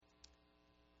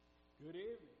Good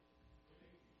evening.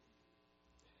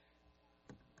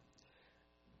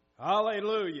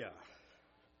 Hallelujah.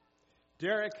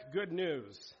 Derek, good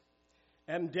news.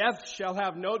 And death shall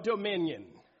have no dominion.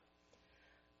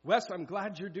 Wes, I'm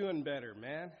glad you're doing better,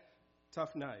 man.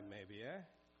 Tough night, maybe, eh?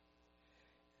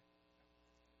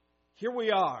 Here we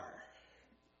are.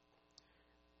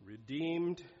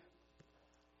 Redeemed.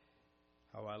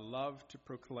 How I love to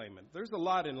proclaim it. There's a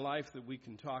lot in life that we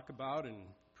can talk about and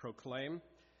proclaim.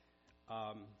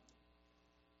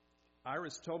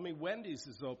 Iris told me Wendy's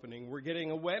is opening. We're getting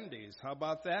a Wendy's. How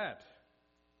about that?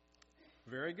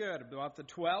 Very good. About the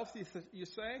 12th, you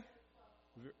say?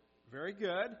 Very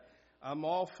good. I'm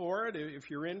all for it if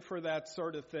you're in for that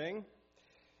sort of thing.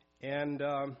 And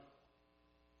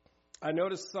I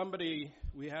noticed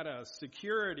we had a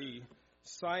security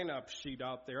sign-up sheet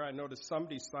out there. I noticed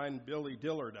somebody signed Bobby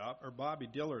Dillard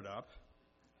up.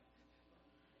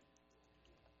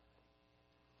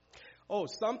 Oh,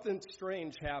 something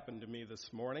strange happened to me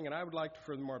this morning, and I would like to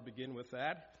furthermore begin with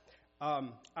that.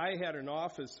 I had an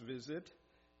office visit,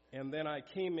 and then I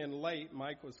came in late.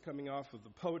 Mike was coming off of the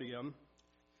podium,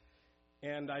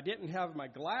 and I didn't have my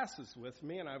glasses with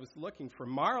me, and I was looking for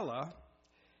Marla,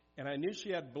 and I knew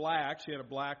she had black. She had a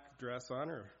black dress on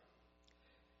her,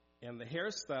 and the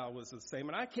hairstyle was the same.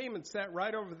 And I came and sat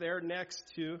right over there next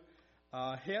to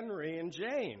Henry and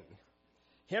Jane.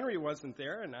 Henry wasn't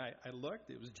there, and I looked.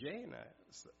 It was Jane.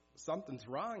 Something's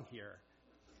wrong here.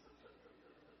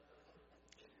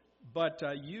 But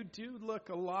you do look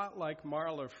a lot like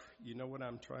Marla. You know what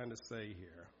I'm trying to say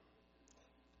here.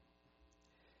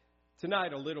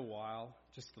 Tonight, a little while,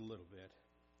 just a little bit.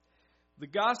 The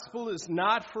gospel is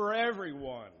not for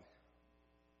everyone,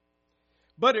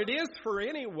 but it is for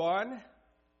anyone.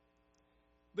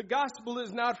 The gospel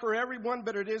is not for everyone,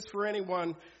 but it is for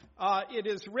anyone. It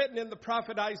is written in the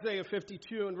prophet Isaiah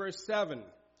 52 and verse 7.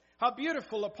 How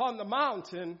beautiful upon the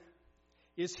mountain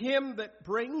is him that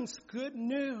brings good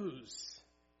news.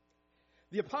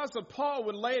 The Apostle Paul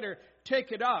would later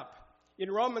take it up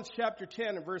in Romans chapter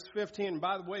 10 and verse 15.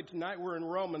 By the way, tonight we're in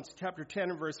Romans chapter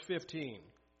 10 and verse 15.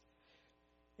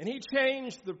 And he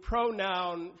changed the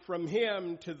pronoun from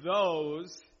him to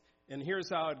those, and here's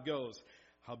how it goes.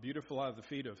 How beautiful are the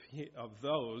feet of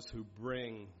those who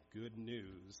bring good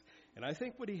news. And I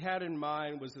think what he had in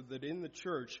mind was that in the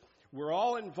church, we're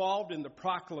all involved in the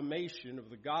proclamation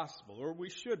of the gospel, or we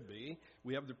should be.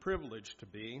 We have the privilege to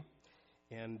be.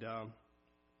 And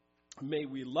may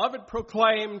we love it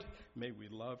proclaimed. May we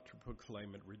love to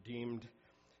proclaim it. Redeemed,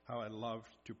 how I love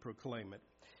to proclaim it.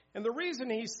 And the reason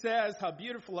he says, how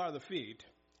beautiful are the feet,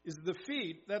 is the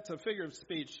feet, that's a figure of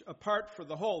speech, apart from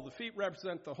the whole. The feet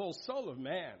represent the whole soul of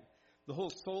man, the whole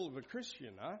soul of a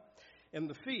Christian, huh? And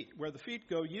the feet, where the feet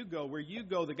go, you go. Where you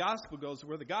go, the gospel goes.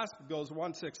 Where the gospel goes,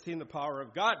 1:16, the power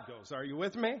of God goes. Are you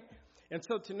with me? And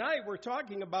so tonight we're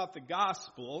talking about the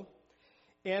gospel,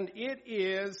 and it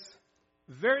is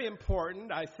very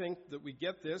important, I think, that we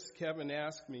get this. Kevin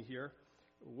asked me here,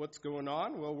 what's going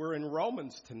on? Well, we're in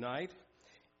Romans tonight.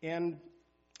 And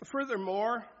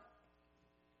furthermore,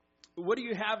 what do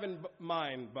you have in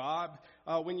mind, Bob,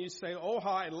 when you say, oh,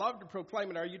 how I love to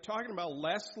proclaim it? Are you talking about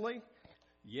Leslie?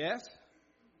 Yes.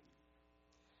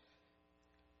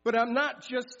 But I'm not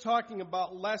just talking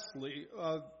about Leslie.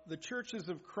 The churches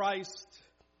of Christ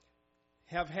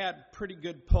have had pretty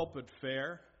good pulpit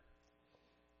fare.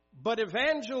 But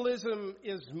evangelism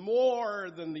is more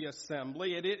than the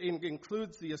assembly. It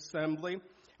includes the assembly.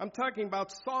 I'm talking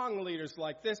about song leaders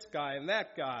like this guy and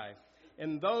that guy,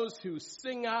 and those who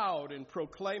sing out and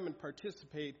proclaim and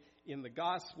participate in the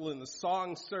gospel in the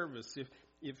song service.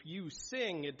 If you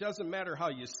sing, it doesn't matter how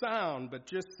you sound, but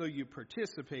just so you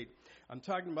participate. I'm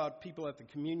talking about people at the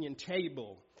communion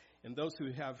table and those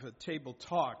who have table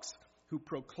talks who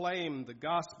proclaim the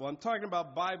gospel. I'm talking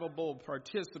about Bible Bowl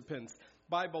participants,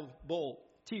 Bible Bowl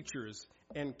teachers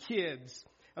and kids.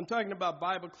 I'm talking about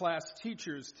Bible class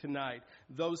teachers tonight,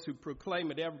 those who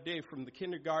proclaim it every day from the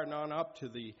kindergarten on up to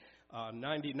the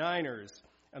 99ers.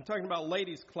 I'm talking about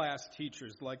ladies class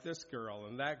teachers like this girl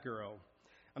and that girl.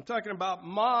 I'm talking about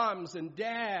moms and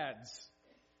dads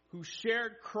who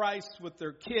shared Christ with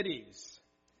their kiddies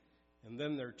and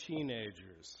then their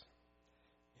teenagers.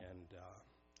 And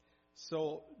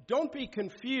so don't be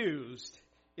confused.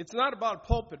 It's not about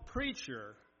pulpit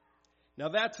preacher. Now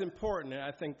that's important, and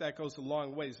I think that goes a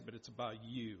long ways, but it's about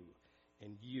you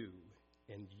and you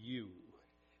and you.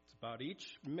 It's about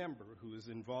each member who is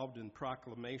involved in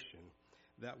proclamation.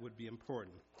 That would be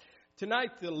important.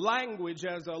 Tonight, the language,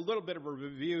 as a little bit of a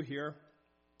review here.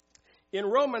 In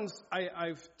Romans,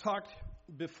 I've talked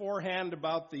beforehand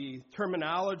about the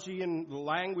terminology and the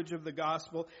language of the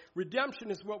gospel.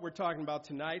 Redemption is what we're talking about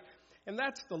tonight, and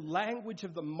that's the language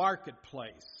of the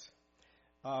marketplace,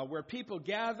 where people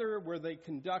gather, where they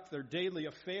conduct their daily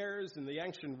affairs. In the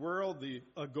ancient world, the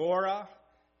agora,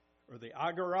 or the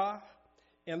agora.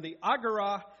 And the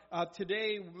agora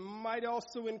today might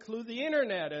also include the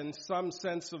internet in some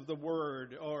sense of the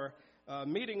word, or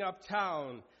meeting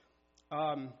uptown.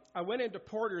 I went into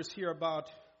Porter's here about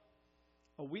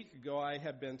a week ago. I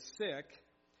had been sick,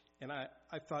 and I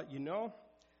thought,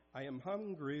 I am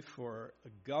hungry for a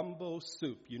gumbo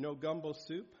soup. You know gumbo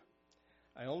soup?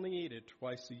 I only eat it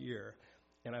twice a year,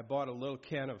 and I bought a little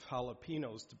can of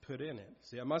jalapenos to put in it.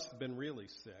 See, I must have been really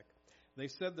sick. They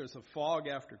said there's a fog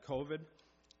after COVID.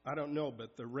 I don't know,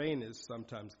 but the rain is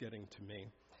sometimes getting to me.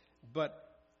 But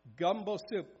gumbo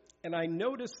soup. And I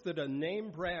noticed that a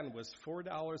name brand was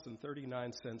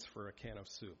 $4.39 for a can of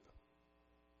soup.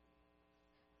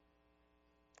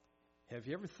 Have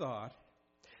you ever thought?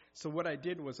 So what I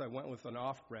did was I went with an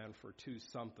off-brand for $2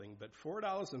 but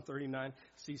 $4.39,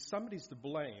 see, somebody's to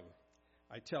blame.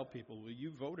 I tell people, well,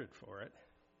 you voted for it.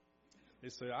 They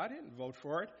say, I didn't vote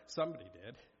for it. Somebody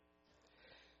did.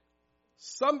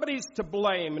 Somebody's to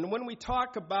blame. And when we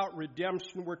talk about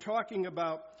redemption, we're talking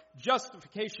about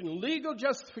justification, legal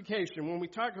justification. When we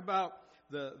talk about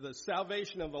the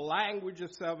salvation of the language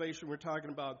of salvation, we're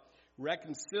talking about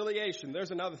reconciliation.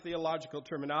 There's another theological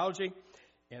terminology,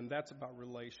 and that's about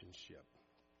relationship.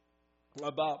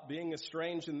 About being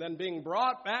estranged and then being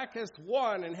brought back as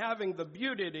one and having the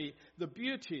beauty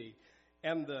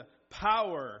and the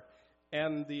power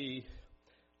and the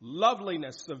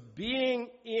loveliness of being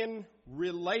in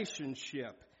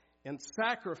relationship and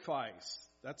sacrifice.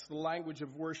 That's the language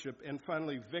of worship. And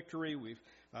finally, victory. We've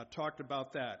talked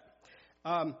about that.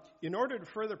 In order to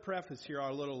further preface here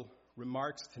our little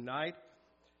remarks tonight,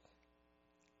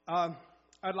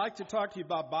 I'd like to talk to you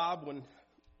about Bob.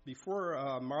 Before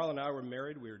Marla and I were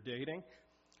married, we were dating.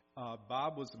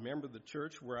 Bob was a member of the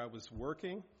church where I was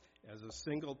working as a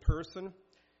single person.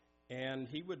 And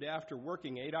he would, after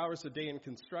working 8 hours a day in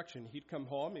construction, he'd come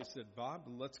home. He said, Bob,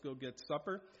 let's go get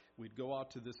supper. We'd go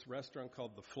out to this restaurant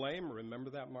called The Flame. Remember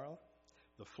that, Marla?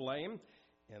 The Flame.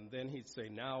 And then he'd say,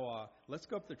 now, let's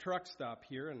go up the truck stop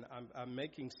here, and I'm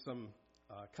making some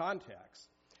contacts.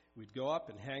 We'd go up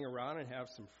and hang around and have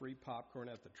some free popcorn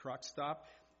at the truck stop.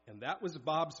 And that was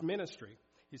Bob's ministry.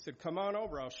 He said, come on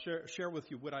over. I'll share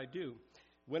with you what I do.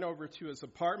 Went over to his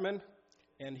apartment.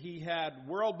 And he had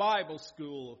World Bible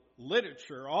School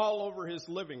literature all over his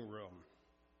living room.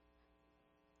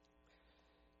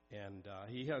 And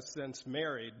he has since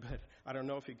married, but I don't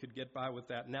know if he could get by with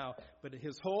that now. But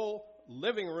his whole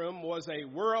living room was a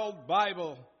World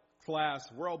Bible class,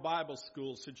 World Bible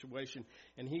School situation.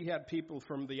 And he had people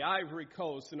from the Ivory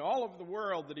Coast and all over the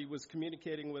world that he was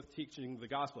communicating with, teaching the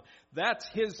gospel. That's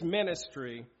his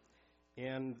ministry,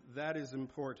 and that is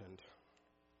important.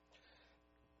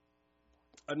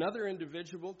 Another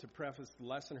individual to preface the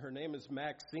lesson, her name is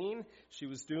Maxine. She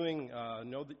was doing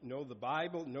Know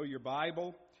Your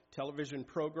Bible television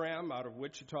program out of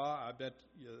Wichita. I bet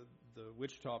the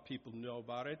Wichita people know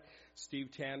about it. Steve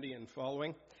Tandy and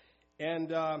following.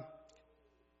 And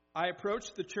I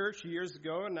approached the church years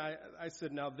ago, and I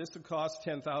said, now this would cost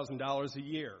 $10,000 a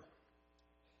year.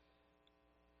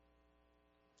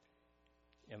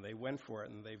 And they went for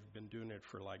it, and they've been doing it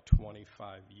for like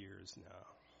 25 years now.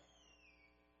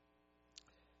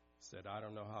 Said, I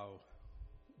don't know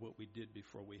what we did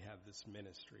before we had this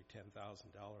ministry, $10,000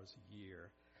 a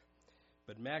year.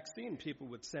 But Maxine, people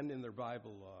would send in their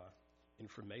Bible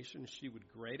information. She would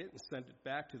grade it and send it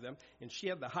back to them. And she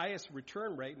had the highest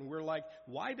return rate. And we're like,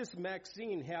 why does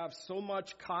Maxine have so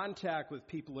much contact with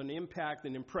people and impact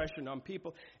and impression on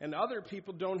people, and other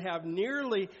people don't have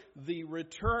nearly the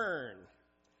return?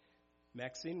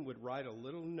 Maxine would write a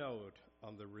little note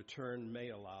on the return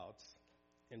mail-outs,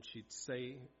 and she'd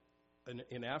say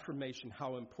in affirmation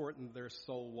how important their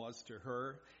soul was to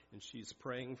her, and she's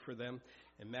praying for them.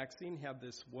 And Maxine had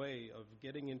this way of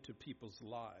getting into people's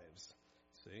lives.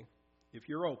 See, if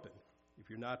you're open, if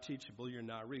you're not teachable, you're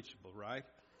not reachable, right?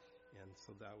 And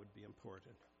so that would be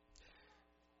important.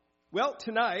 Well,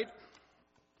 tonight,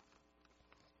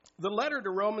 the letter to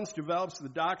Romans develops the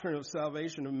doctrine of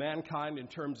salvation of mankind in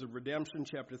terms of redemption,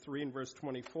 chapter 3 and verse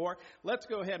 24. Let's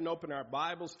go ahead and open our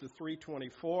Bibles to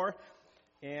 3:24.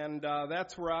 And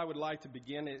that's where I would like to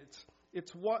begin.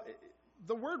 It's what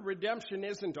the word redemption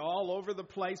isn't all over the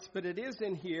place, but it is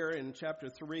in here in chapter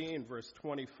 3 and verse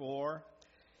 24.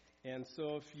 And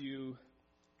so if you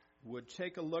would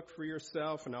take a look for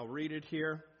yourself, and I'll read it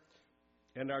here.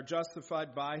 And are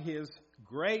justified by his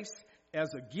grace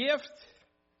as a gift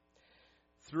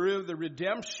through the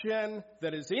redemption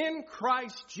that is in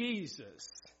Christ Jesus.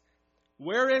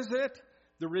 Where is it?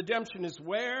 The redemption is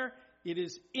where? It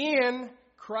is in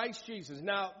Christ Jesus.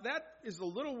 Now, that is a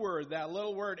little word, that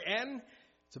little word "en."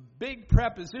 It's a big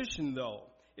preposition, though.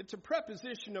 It's a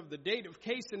preposition of the dative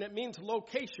case, and it means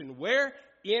location. Where?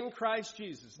 In Christ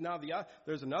Jesus. Now,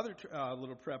 there's another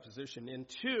little preposition,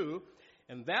 "into,"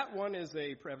 and that one is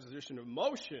a preposition of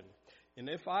motion. And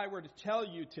if I were to tell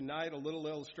you tonight a little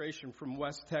illustration from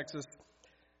West Texas,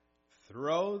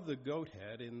 throw the goat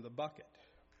head in the bucket.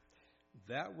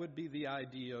 That would be the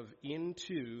idea of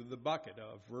 "into the bucket,"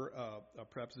 of a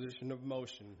preposition of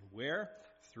motion. Where?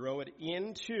 Throw it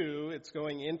into. It's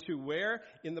going into where?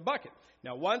 In the bucket.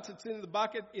 Now, once it's in the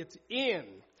bucket, it's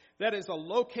in. That is a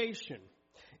location.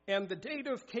 And the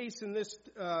dative case in this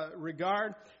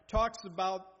regard talks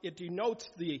about, it denotes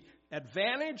the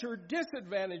advantage or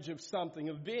disadvantage of something,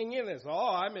 of being in this.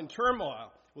 Oh, I'm in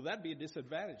turmoil. Well, that'd be a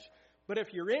disadvantage. But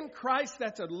if you're in Christ,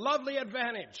 that's a lovely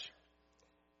advantage.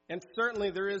 And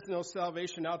certainly there is no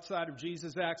salvation outside of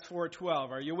Jesus, Acts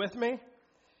 4:12. Are you with me?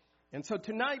 And so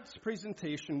tonight's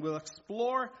presentation will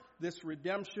explore this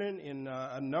redemption in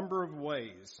a number of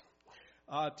ways.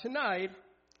 Tonight,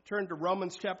 turn to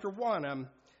Romans chapter 1.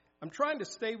 I'm trying to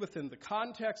stay within the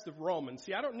context of Romans.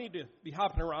 See, I don't need to be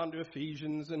hopping around to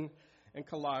Ephesians and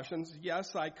Colossians.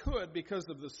 Yes, I could because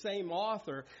of the same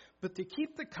author. But to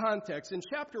keep the context, in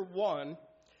chapter 1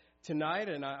 tonight,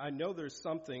 and I know there's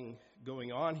something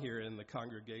going on here in the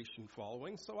congregation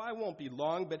following, so I won't be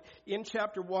long. But in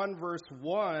chapter 1, verse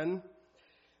 1,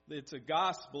 it's a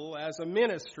gospel as a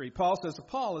ministry. Paul says,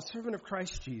 "Paul, a servant of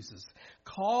Christ Jesus,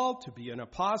 called to be an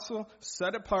apostle,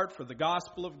 set apart for the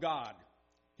gospel of God."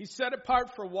 He's set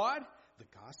apart for what? The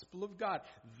gospel of God.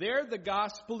 There, the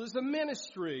gospel is a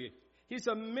ministry. He's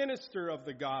a minister of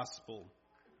the gospel.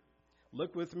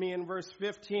 Look with me in verse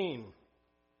 15.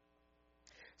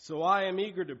 "So I am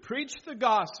eager to preach the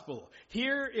gospel."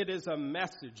 Here it is a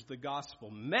message, the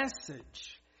gospel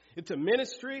message. It's a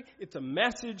ministry, it's a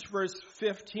message, verse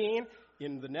 15.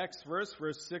 In the next verse,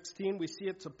 verse 16, we see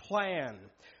it's a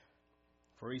plan.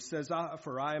 For he says,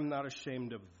 "For I am not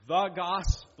ashamed of the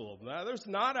gospel." Now, there's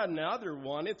not another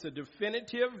one. It's a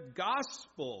definitive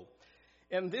gospel.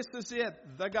 And this is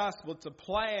it, the gospel. It's a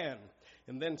plan.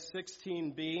 And then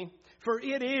 16b, "For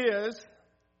it is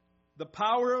the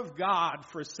power of God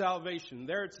for salvation."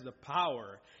 There it's the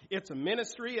power. It's a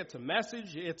ministry, it's a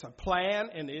message, it's a plan,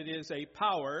 and it is a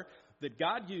power that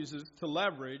God uses to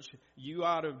leverage you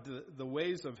out of the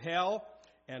ways of hell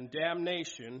and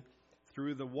damnation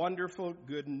through the wonderful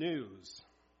good news.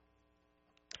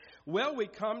 Well, we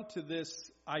come to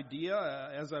this idea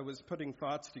as I was putting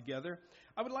thoughts together.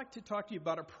 I would like to talk to you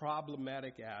about a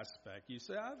problematic aspect. You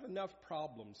say, "I have enough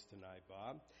problems tonight,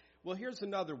 Bob." Well, here's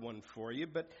another one for you,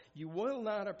 but you will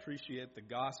not appreciate the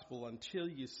gospel until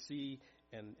you see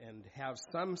and have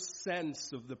some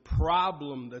sense of the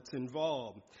problem that's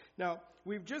involved. Now,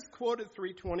 we've just quoted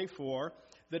 3:24,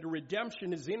 that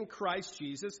redemption is in Christ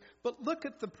Jesus, but look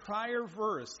at the prior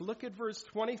verse. Look at verse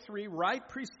 23, right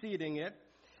preceding it,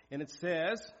 and it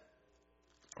says,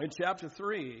 in chapter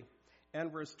 3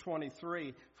 and verse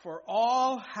 23, "For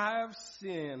all have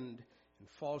sinned and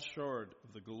fall short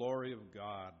of the glory of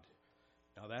God."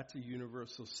 Now that's a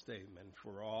universal statement.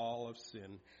 For all have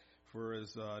sinned. For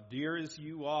as dear as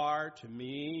you are to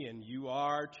me, and you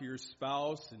are to your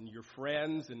spouse and your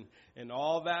friends and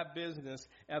all that business,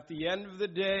 at the end of the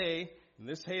day, and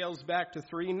this hails back to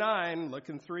 3:9, look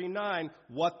in 3:9,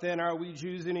 "What then, are we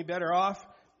Jews any better off?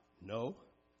 No,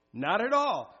 not at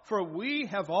all. For we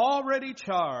have already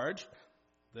charged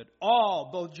that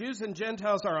all, both Jews and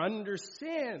Gentiles, are under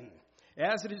sin.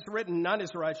 As it is written, none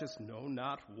is righteous, no,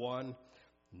 not one.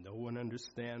 No one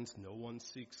understands, no one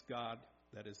seeks God."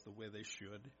 That is the way they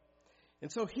should.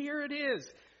 And so here it is.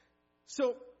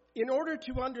 So in order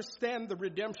to understand the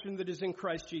redemption that is in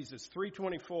Christ Jesus,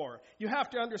 3:24, you have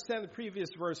to understand the previous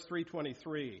verse,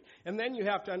 3:23. And then you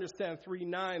have to understand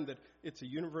 3:9, that it's a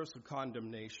universal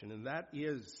condemnation. And that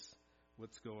is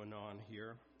what's going on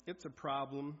here. It's a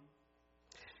problem.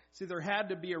 See, there had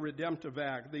to be a redemptive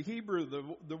act. The Hebrew,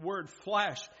 the word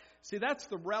flesh, see, that's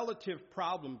the relative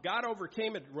problem. God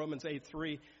overcame it, Romans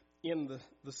 8:3. In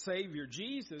the Savior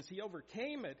Jesus, He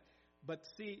overcame it. But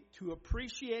see, to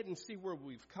appreciate and see where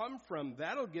we've come from,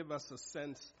 that'll give us a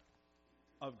sense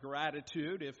of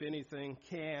gratitude, if anything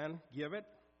can give it.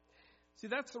 See,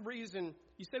 that's the reason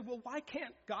you say, "Well, why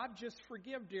can't God just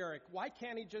forgive Derek? Why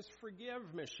can't He just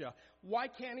forgive Misha? Why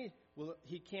can't He?" Well,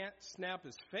 He can't snap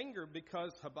His finger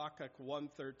because Habakkuk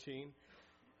 1:13,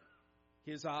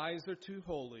 "His eyes are too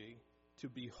holy to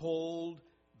behold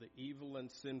the evil and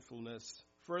sinfulness.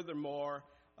 Furthermore,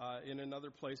 in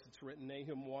another place it's written,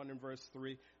 Nahum 1 and verse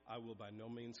 3, I will by no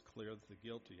means clear the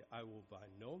guilty. I will by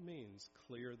no means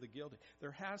clear the guilty.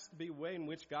 There has to be a way in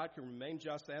which God can remain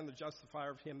just and the justifier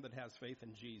of him that has faith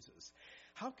in Jesus.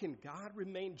 How can God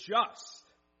remain just?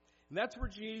 And that's where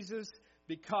Jesus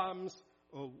becomes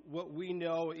what we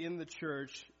know in the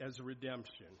church as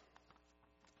redemption.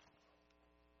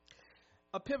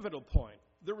 A pivotal point,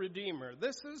 the Redeemer.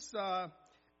 This is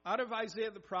out of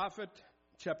Isaiah the prophet,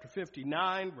 chapter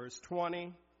 59, verse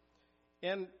 20.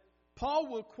 And Paul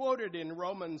will quote it in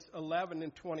Romans 11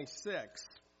 and 26.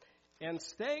 And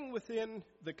staying within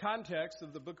the context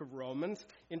of the book of Romans,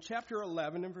 in chapter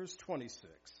 11 and verse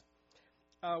 26,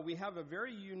 we have a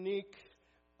very unique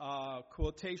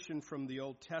quotation from the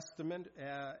Old Testament,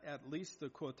 at least a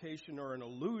quotation or an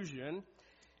allusion.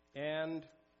 And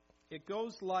it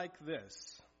goes like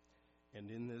this. And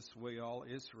in this way all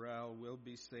Israel will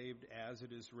be saved, as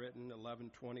it is written,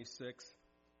 11:26.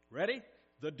 Ready?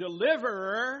 The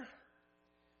deliverer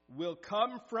will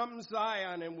come from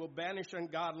Zion and will banish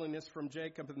ungodliness from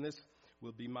Jacob, and this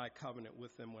will be my covenant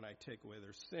with them when I take away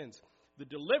their sins. The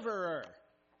deliverer,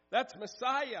 that's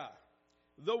Messiah.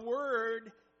 The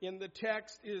word in the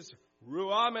text is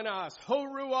ruamenos, ho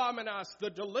ruamenos, the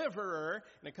deliverer,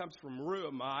 and it comes from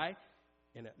ruamai.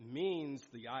 And it means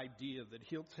the idea that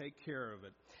he'll take care of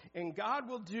it. And God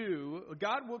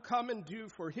will come and do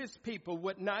for his people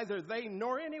what neither they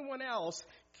nor anyone else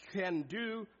can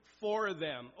do for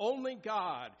them. Only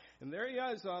God. And there he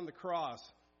is on the cross,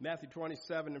 Matthew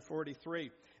 27 and 43.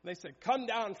 And they said, come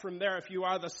down from there if you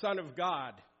are the Son of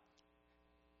God.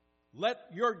 Let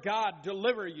your God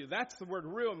deliver you. That's the word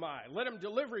ruamai. Let him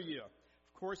deliver you.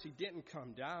 Of course, he didn't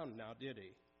come down now, did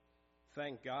he?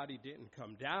 Thank God he didn't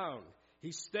come down.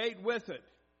 He stayed with it,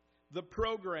 the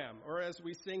program, or as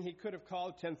we sing, he could have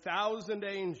called 10,000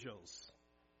 angels,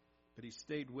 but he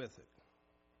stayed with it.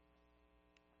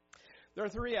 There are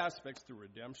three aspects to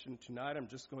redemption tonight. I'm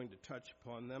just going to touch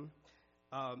upon them.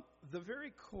 The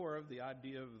very core of the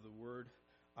idea of the word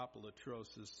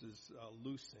apolutrosis is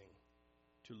loosing,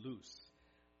 to loose.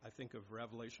 I think of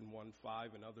Revelation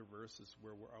 1:5 and other verses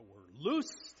where we're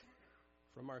loosed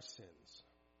from our sins.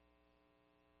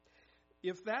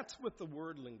 If that's what the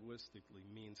word linguistically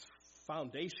means,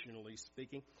 foundationally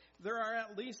speaking, there are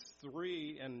at least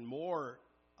three and more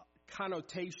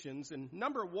connotations. And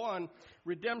number one,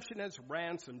 redemption as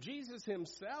ransom. Jesus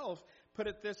himself put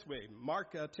it this way,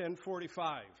 Mark 10:45.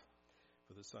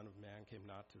 For the Son of Man came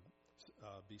not to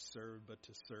be served, but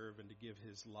to serve and to give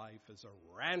his life as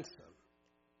a ransom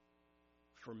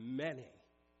for many.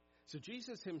 So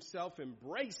Jesus himself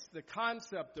embraced the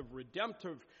concept of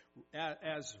redemption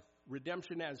as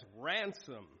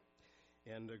ransom.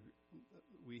 And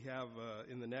we have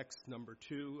in the next number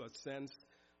two, a sense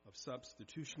of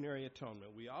substitutionary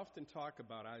atonement. We often talk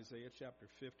about Isaiah chapter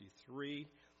 53,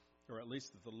 or at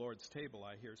least at the Lord's table.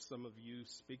 I hear some of you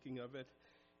speaking of it,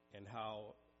 and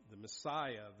how the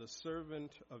Messiah, the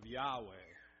servant of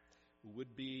Yahweh,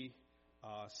 would be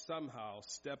somehow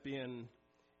step in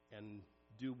and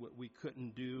do what we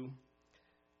couldn't do.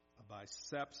 By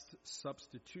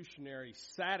substitutionary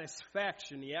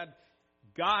satisfaction,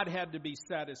 God had to be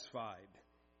satisfied.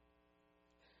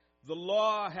 The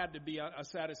law had to be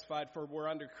satisfied, for we're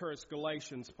under curse.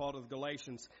 Galatians, Paul to the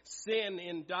Galatians. Sin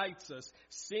indicts us.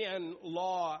 Sin,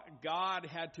 law, God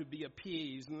had to be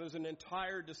appeased. And there's an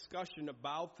entire discussion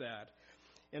about that.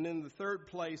 And in the third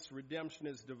place, redemption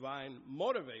is divine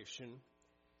motivation.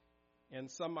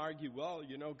 And some argue, well,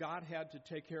 God had to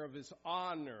take care of his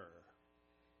honor.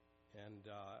 And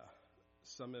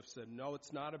some have said, no,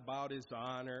 it's not about his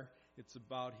honor. It's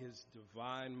about his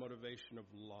divine motivation of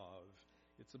love.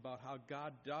 It's about how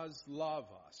God does love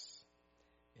us.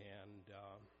 And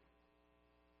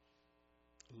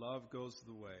love goes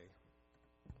the way.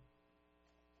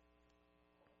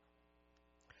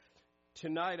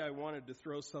 Tonight I wanted to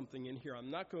throw something in here.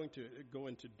 I'm not going to go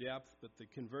into depth, but the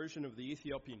conversion of the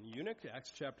Ethiopian eunuch,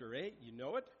 Acts chapter 8, you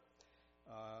know it.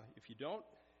 If you don't,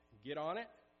 get on it.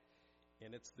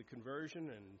 And it's the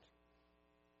conversion, and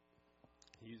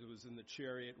he was in the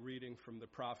chariot reading from the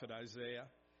prophet Isaiah.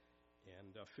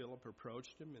 And Philip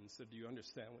approached him and said, do you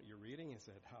understand what you're reading? He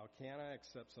said, how can I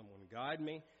except someone guide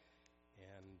me?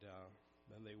 And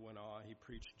then they went on. He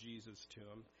preached Jesus to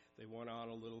him. They went on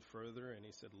a little further, and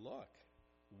he said, look,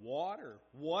 water.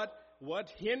 What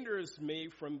hinders me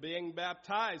from being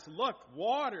baptized? Look,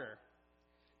 water.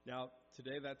 Now,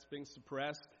 today that's being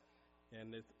suppressed,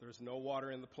 and there's no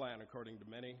water in the plan, according to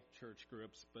many church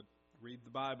groups. But read the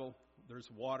Bible.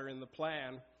 There's water in the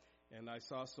plan. And I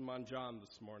saw some on John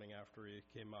this morning after he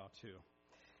came out too.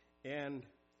 And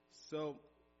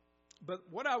But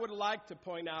what I would like to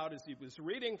point out is he was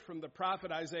reading from the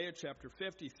prophet Isaiah chapter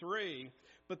 53,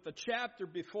 but the chapter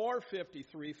before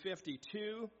 53,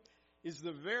 52, is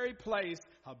the very place,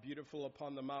 how beautiful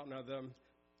upon the mountain of them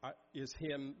is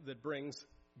him that brings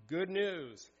good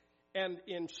news. And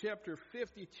in chapter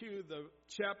 52, the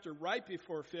chapter right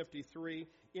before 53,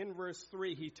 in verse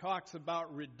 3, he talks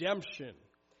about redemption.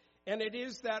 And it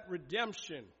is that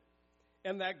redemption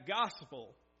and that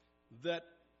gospel that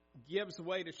gives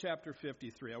way to chapter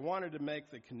 53. I wanted to make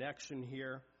the connection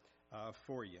here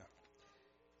for you.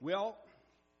 Well,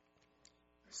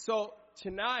 so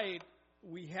tonight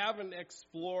we haven't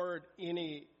explored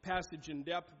any passage in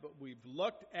depth, but we've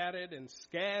looked at it and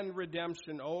scanned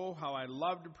redemption. Oh, how I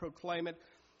love to proclaim it.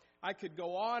 I could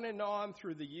go on and on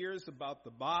through the years about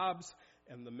the Bobs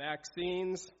and the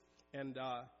Maxines, and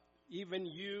even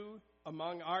you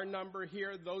among our number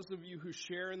here, those of you who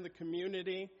share in the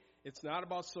community. It's not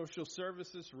about social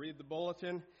services, read the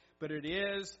bulletin, but it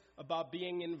is about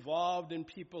being involved in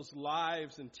people's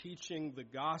lives and teaching the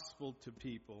gospel to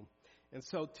people. And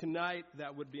so tonight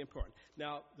that would be important.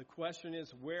 Now the question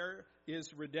is, where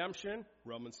is redemption?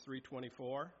 Romans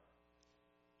 3:24,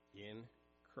 in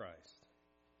Christ.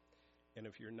 And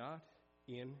if you're not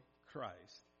in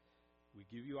Christ, we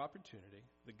give you opportunity.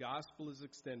 The gospel is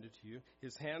extended to you.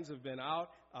 His hands have been out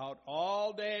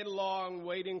all day long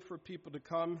waiting for people to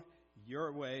come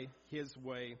your way, his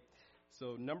way.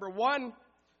 So number one,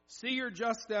 see your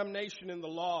just damnation in the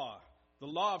law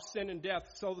of sin and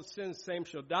death, so the sin's same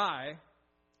shall die.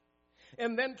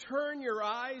 And then turn your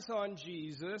eyes on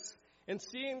Jesus and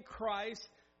see in Christ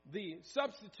the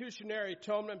substitutionary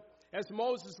atonement. As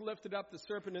Moses lifted up the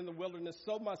serpent in the wilderness,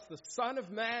 so must the Son of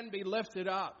Man be lifted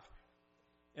up.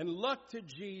 And look to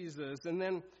Jesus. And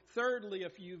then thirdly,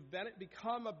 if you've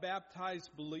become a baptized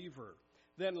believer,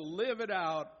 then live it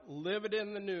out, live it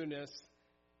in the newness,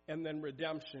 and then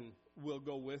redemption will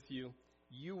go with you.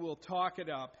 You will talk it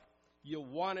up. You'll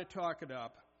want to talk it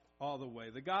up all the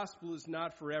way. The gospel is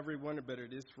not for everyone, but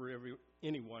it is for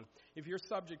anyone. If you're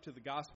subject to the gospel